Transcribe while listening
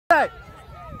Right.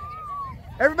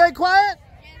 Everybody quiet?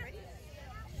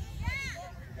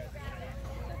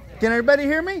 Can everybody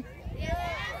hear me?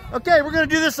 Okay, we're going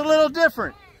to do this a little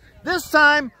different. This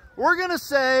time, we're going to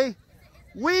say,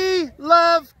 we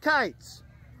love kites.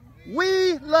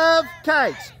 We love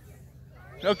kites.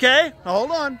 Okay, now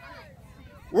hold on.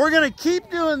 We're going to keep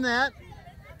doing that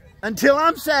until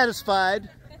I'm satisfied,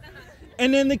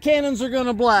 and then the cannons are going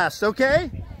to blast,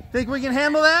 okay? Think we can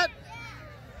handle that?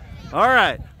 All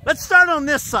right, let's start on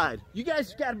this side. You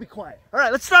guys got to be quiet. All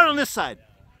right, let's start on this side.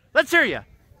 Let's hear you.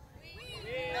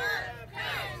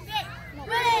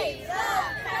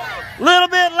 A little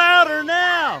bit louder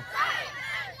now.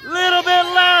 A little bit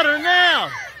louder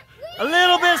now. A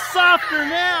little bit softer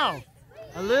now.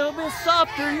 A little bit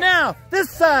softer now. This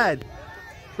side.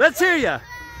 Let's hear you.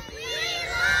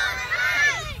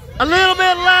 A little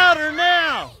bit louder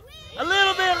now. A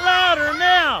little bit louder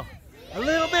now. A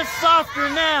little bit softer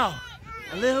now.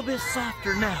 A little bit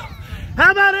softer now.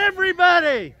 How about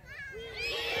everybody?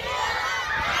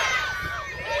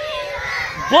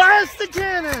 Blast the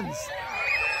cannons.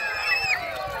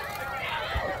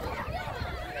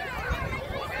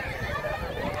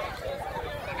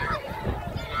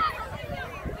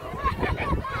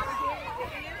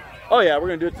 Oh yeah, we're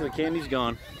gonna do it till the candy's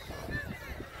gone.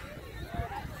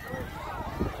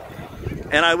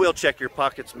 And I will check your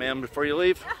pockets, ma'am, before you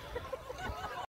leave.